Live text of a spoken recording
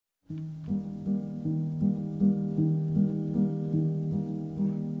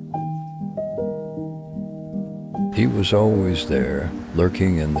He was always there,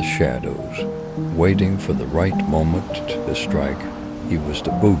 lurking in the shadows, waiting for the right moment to strike. He was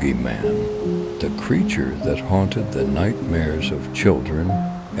the boogeyman, the creature that haunted the nightmares of children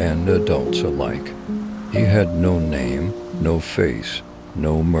and adults alike. He had no name, no face,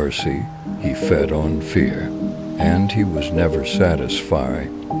 no mercy. He fed on fear, and he was never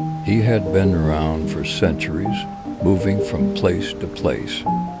satisfied. He had been around for centuries, moving from place to place,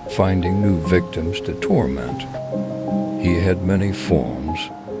 finding new victims to torment. He had many forms,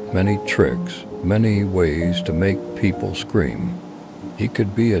 many tricks, many ways to make people scream. He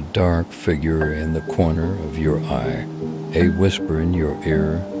could be a dark figure in the corner of your eye, a whisper in your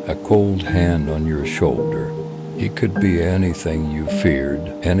ear, a cold hand on your shoulder. He could be anything you feared,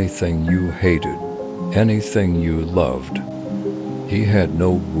 anything you hated, anything you loved. He had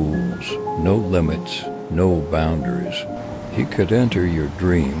no rules, no limits, no boundaries. He could enter your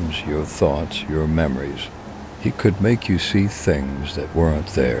dreams, your thoughts, your memories. He could make you see things that weren't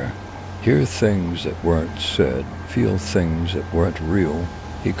there, hear things that weren't said, feel things that weren't real.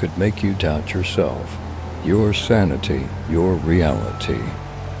 He could make you doubt yourself, your sanity, your reality.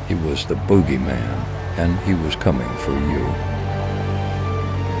 He was the boogeyman, and he was coming for you.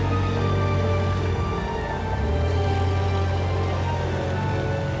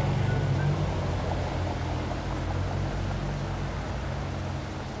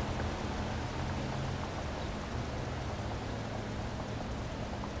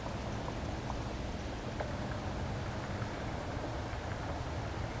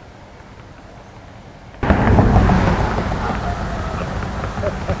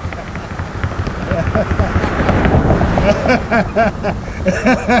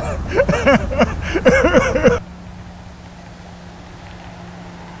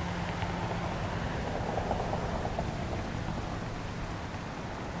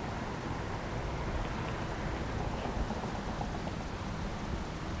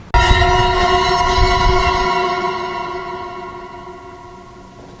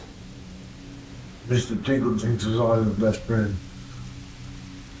 Mr. Tinklejinx was always my best friend.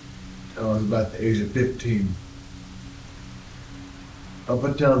 I was about the age of 15. Up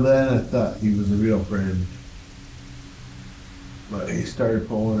until then, I thought he was a real friend. But he started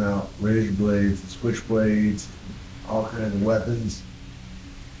pulling out razor blades and switchblades, all kinds of weapons.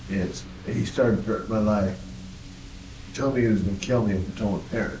 And he started threatening my life. He told me he was going to kill me if I told my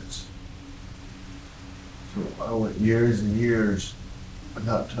parents. So I went years and years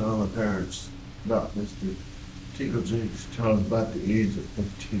without telling my parents about Mr. Tinklejinx until I was about the age of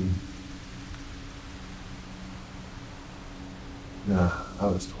 15. Nah, I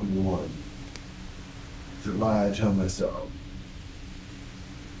was 21. It's a lie I tell myself.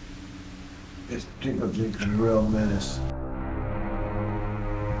 Mr. Tinklejinx is a real menace.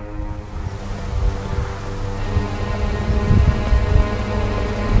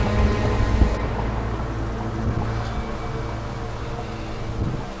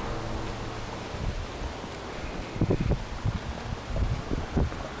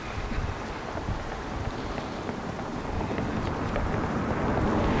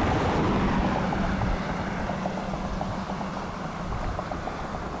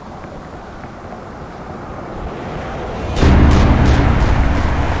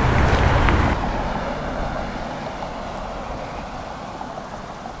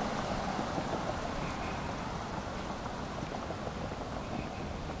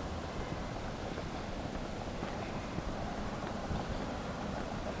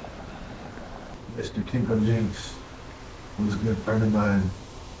 Mr. Tinklejinx was a good friend of mine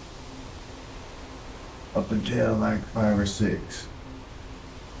up until like 5 or 6.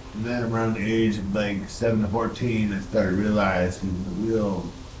 And then around the age of like 7 to 14, I started realizing he was a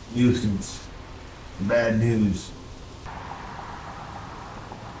real nuisance, bad news.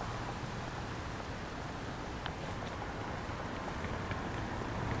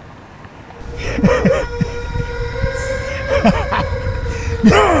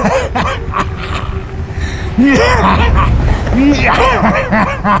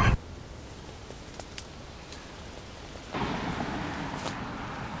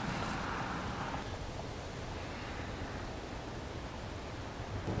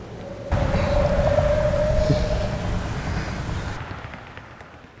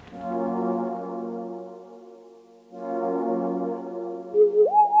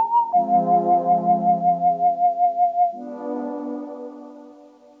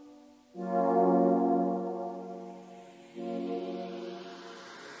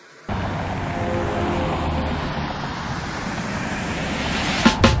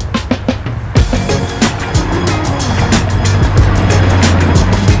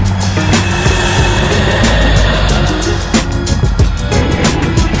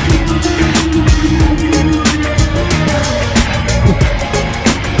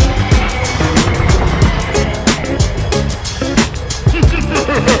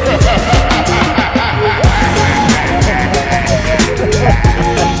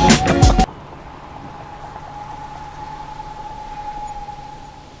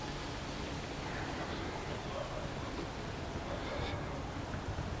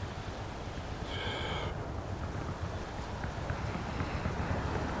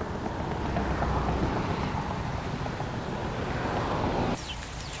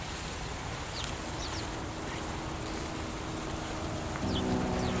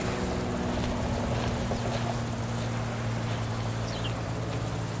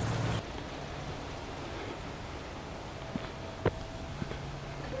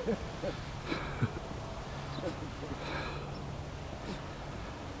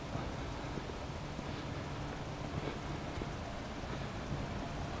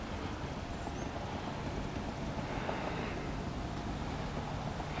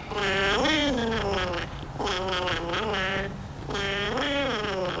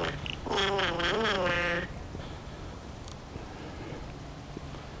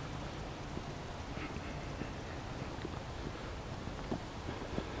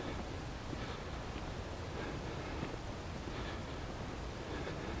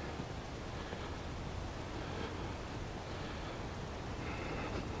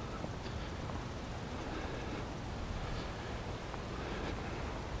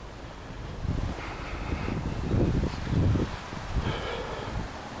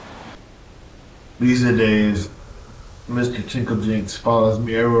 These are days Mr. Tinklejinx follows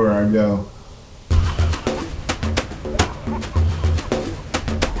me everywhere I go.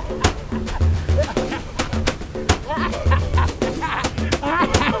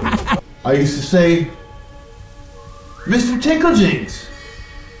 I used to say, Mr. Tinklejinx,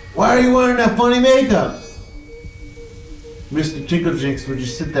 why are you wearing that funny makeup? Mr. Tinklejinx would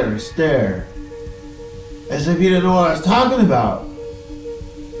just sit there and stare, as if he didn't know what I was talking about.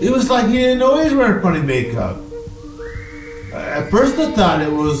 It was like he didn't know he was wearing funny makeup. At first I thought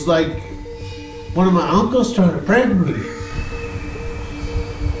it was like one of my uncles trying to prank me.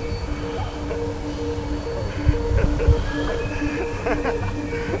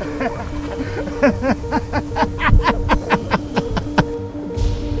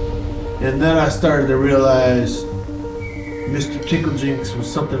 And then I started to realize Mr. Tinklejinx was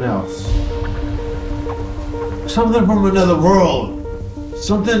something else. Something from another world.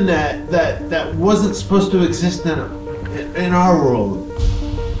 Something that wasn't supposed to exist in our world.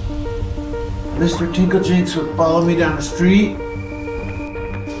 Mr. Tinklejinx would follow me down the street.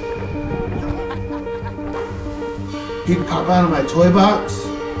 He'd pop out of my toy box.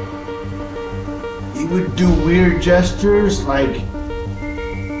 He would do weird gestures like,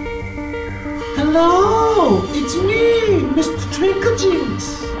 "Hello, it's me, Mr.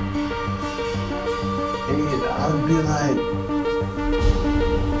 Tinklejinx." And I would be like,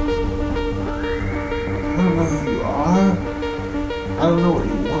 I don't know who you are. I don't know what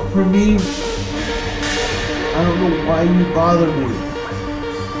you want from me. I don't know why you bother me.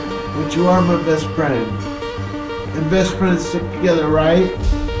 But you are my best friend. And best friends stick together, right?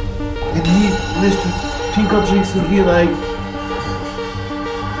 And Mr. Tinklejinx would be like,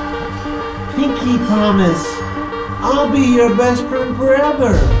 "Pinky promise, I'll be your best friend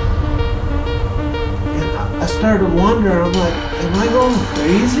forever." And I started to wonder, I'm like, am I going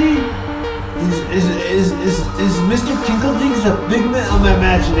crazy? Is Mr. Tinklejinx a figment of my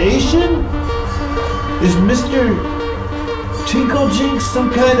imagination? Is Mr. Tinklejinx some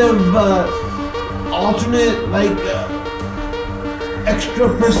kind of alternate, like, extra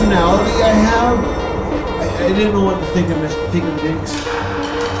personality I have? I didn't know what to think of Mr. Tinklejinx.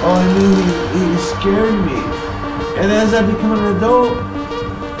 All I knew, he scared me. And as I become an adult,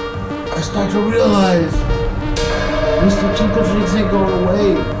 I start to realize Mr. Tinklejinx ain't going away.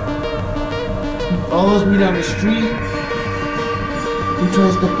 Follows me down the street. He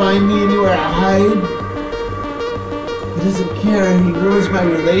tries to find me anywhere I hide. He doesn't care. He ruins my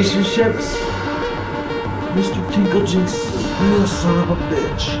relationships. Mr. Tinklejinx is a real son of a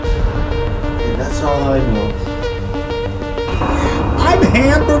bitch. And that's all I know. I'm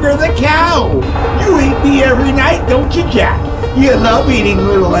Hamburger the cow. You eat me every night, don't you, Jack? You love eating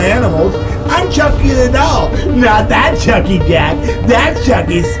little animals. I'm Chucky the doll. Not that Chucky, Jack. That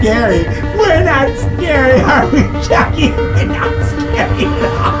Chucky's scary. We're not scary, are we, Chucky? We're not scary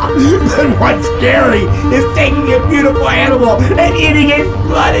at all. But what's scary is taking a beautiful animal and eating its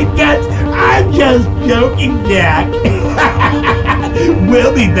blood and guts. I'm just joking, Jack.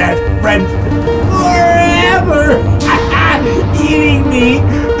 We'll be best friends forever. Eating meat,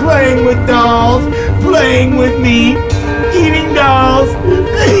 playing with dolls, playing with me, eating dolls,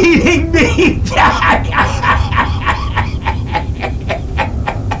 eating meat.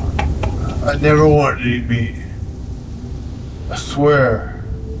 I never wanted to eat meat. I swear.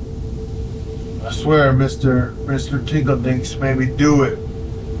 I swear, Mr. Tinklejinx made me do it.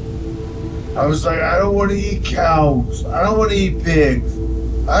 I was like, I don't want to eat cows. I don't want to eat pigs.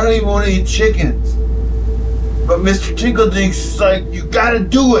 I don't even want to eat chickens. But Mr. Tinklejinx is like, you gotta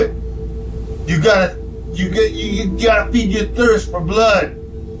do it. You gotta feed your thirst for blood.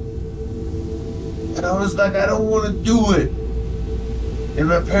 And I was like, I don't want to do it. And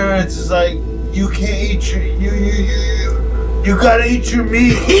my parents is like, you can't eat you gotta eat your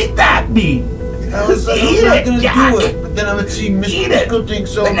meat. Eat that meat. And I was like, I'm not gonna do it. then I would see Mr. Eat it.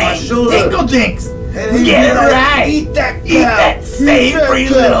 Tinklejinx The on my name shoulder. Tinklejinx. And he'd Get be it like, right. Eat that cow. Eat that savory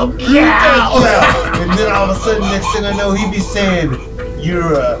little Eat that cow. cow. And then all of a sudden, next thing I know, he'd be saying,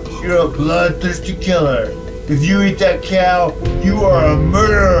 you're a bloodthirsty killer. If you eat that cow, you are a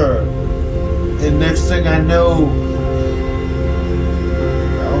murderer. And next thing I know,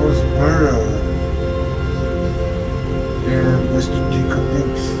 I was a murderer. And Mr.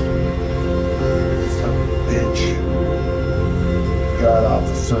 Tinklejinx, son of a bitch, got off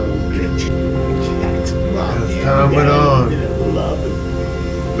the son of a bitch. As time went on,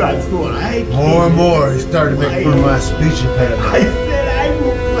 That's what I more and more, he started making fun of my speech I impediment. said I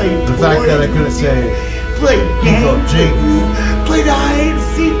will play The fact that I couldn't say, play Tinklejinx. games, play hide and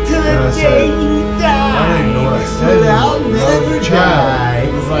seek till And I the said, day you die. I didn't know what I said. But I'll When I was never a child. It die.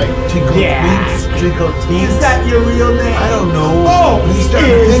 was like Tinklejinx, Tinklejinx. Is that your real name? I don't know. Oh, But he started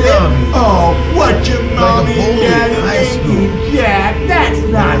to is pick it? on me. Oh, what your Like a mommy bully and daddy in high named school. you, Jack? That's I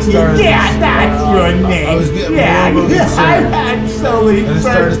not your started to- Jack. That's your name. I was getting Jack. more and more I've concerned. had so many And I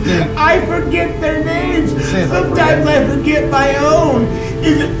started friends. to think- I forget their names. Say that, Sometimes I forget my own.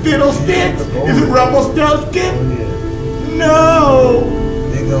 Is it Fiddlesticks? Is it Rumpelstiltskin? No.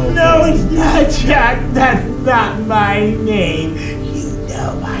 Big old No, it's not Jack. That's not my name. You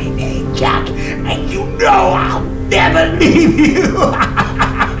know my name, Jack, and you know I'll never leave you.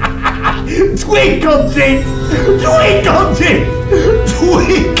 Tinklejinx, Tinklejinx,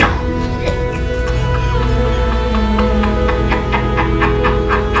 Tinklejinx.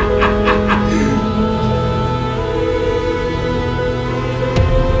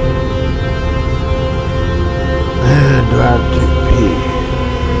 Man, do I have to take a pee?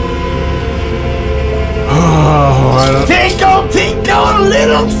 Oh, I don't. Tinkle, tinkle,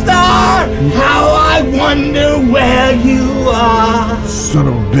 little star, how I wonder where you are. Son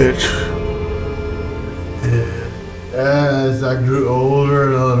of a bitch. As I grew older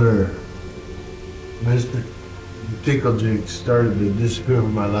and older, Mr. Tinklejinx started to disappear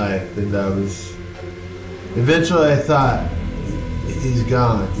from my life, and I was. Eventually, I thought, he's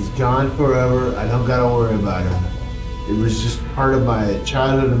gone. He's gone forever. I don't gotta worry about him. It was just part of my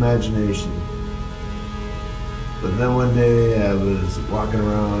childhood imagination. But then one day, I was walking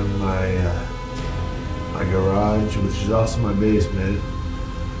around my garage, which is also my basement.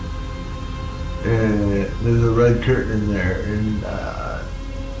 And there's a red curtain in there, and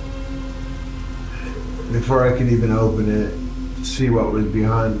before I could even open it, see what was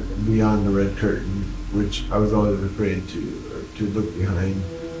beyond the red curtain, which I was always afraid to look behind.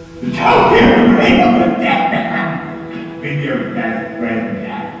 Don't be afraid of that. Been your best friend,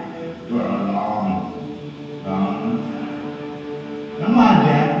 Jack, for a long time. Come on,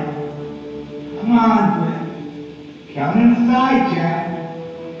 Jack. Come on, Jack. Come inside, Jack.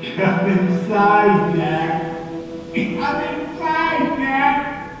 Come inside, Jack. Come inside, Jack.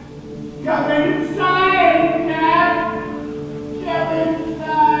 Come inside, Jack. Come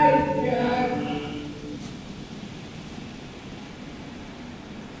inside, Jack.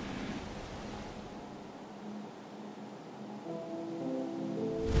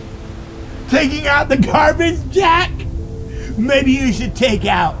 Taking out the garbage, Jack? Maybe you should take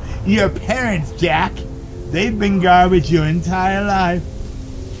out your parents, Jack. They've been garbage your entire life.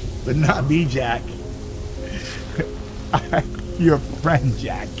 But not me, Jack. I'm your friend,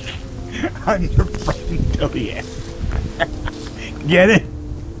 Jack. I'm your friend till the end. Get it?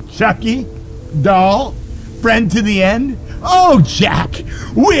 Chucky? Doll? Friend to the end? Oh, Jack!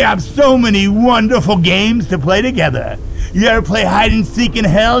 We have so many wonderful games to play together. You ever play hide and seek in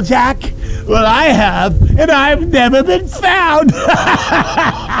hell, Jack? Well, I have, and I've never been found.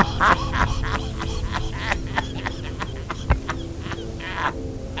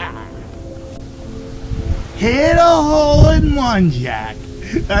 Hit a hole in one, Jack.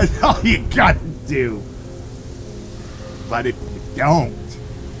 That's all you gotta do. But if you don't,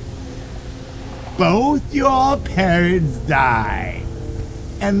 both your parents die.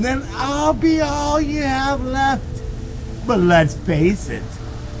 And then I'll be all you have left. But let's face it,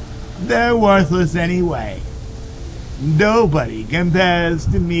 they're worthless anyway. Nobody compares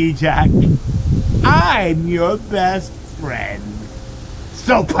to me, Jack. I'm your best friend.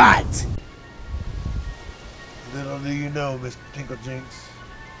 So pot! Little do you know, Mr. Tinklejinx,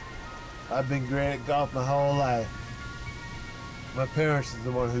 I've been great at golf my whole life. My parents is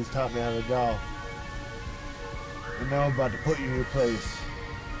the one who's taught me how to golf. And now I'm about to put you in your place.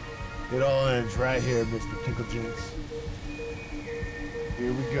 It all ends right here, Mr. Tinklejinx.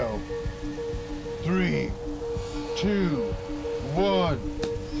 Here we go. 3, 2, 1.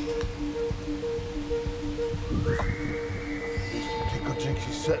 Mr. Tinklejinx,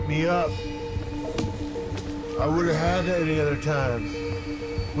 you set me up. I would have had it any other time.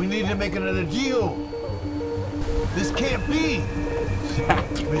 We need to make another deal. This can't be.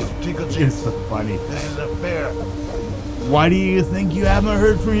 Mr. Tinklejinx, It's so funny. this isn't fair. Why do you think you haven't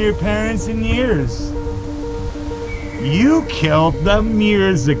heard from your parents in years? You killed them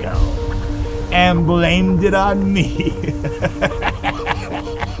years ago and blamed it on me.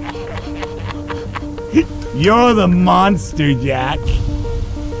 You're the monster, Jack.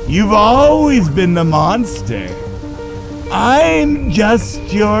 You've always been the monster. I'm just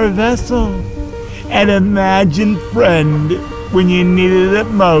your vessel, an imagined friend when you needed it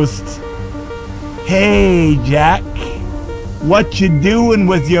most. Hey, Jack, what you doing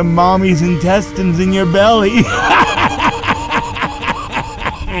with your mommy's intestines in your belly?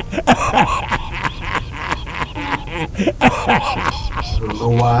 I don't know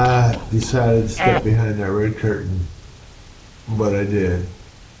why I decided to step behind that red curtain, but I did.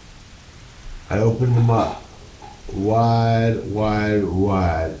 I opened them up wide, wide,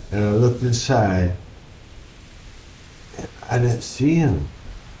 wide, and I looked inside. And I didn't see him.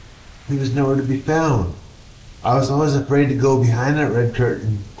 He was nowhere to be found. I was always afraid to go behind that red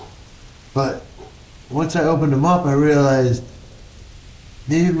curtain, but once I opened them up, I realized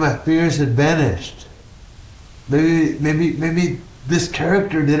maybe my fears had vanished. Maybe this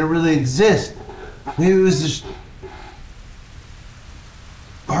character didn't really exist. Maybe it was just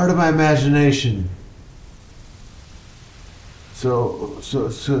part of my imagination. So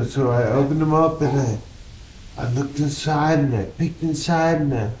I opened them up and I looked inside and I peeked inside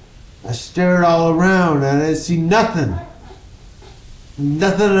and I stared all around and I didn't see nothing.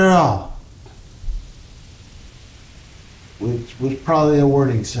 Nothing at all. Which was probably a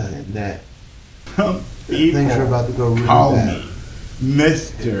warning sign that things are about to go really Call bad. me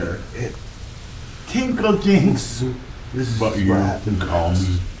Mr. Tinklejinx. This is But what you happened. can call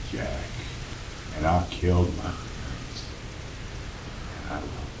me Jack. And I killed my parents.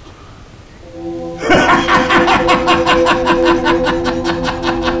 And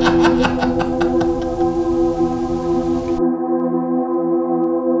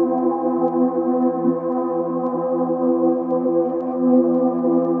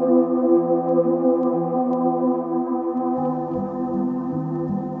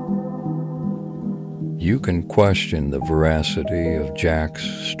You can question the veracity of Jack's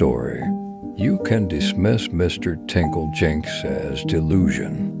story. You can dismiss Mr. Tinklejinx as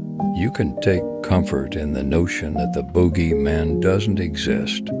delusion. You can take comfort in the notion that the boogeyman doesn't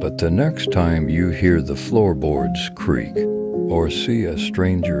exist, but the next time you hear the floorboards creak, or see a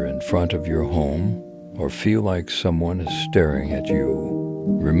stranger in front of your home, or feel like someone is staring at you,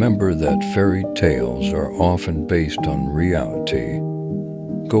 remember that fairy tales are often based on reality.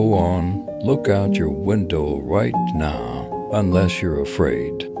 Go on, look out your window right now, unless you're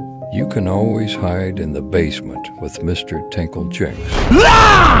afraid. You can always hide in the basement with Mr. Tinklejinx.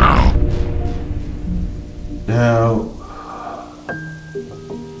 Now,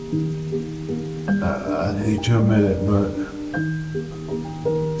 I hate to admit it, but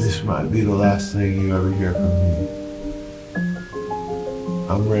this might be the last thing you ever hear from me.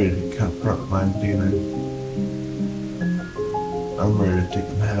 I'm ready to confront my demon. I'm ready to take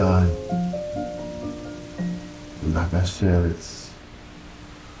him head on. And like I said, it's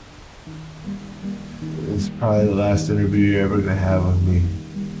probably the last interview you're ever gonna have with me.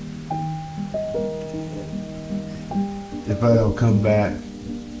 If I don't come back,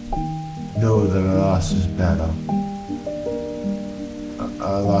 know that I lost this battle.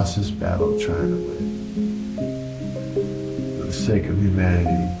 I lost this battle trying to win. For the sake of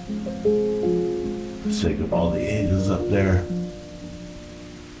humanity. For the sake of all the angels up there.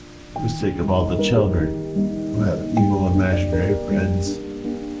 For the sake of all the children who have evil imaginary friends.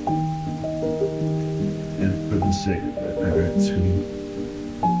 And for the sake of their parents who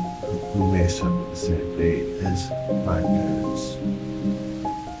may suffer the same fate as my parents.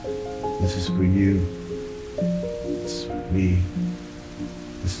 This is for you. This is for me.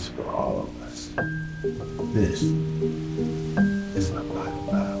 This is for all of us. This is my final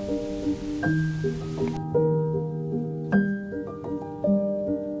battle.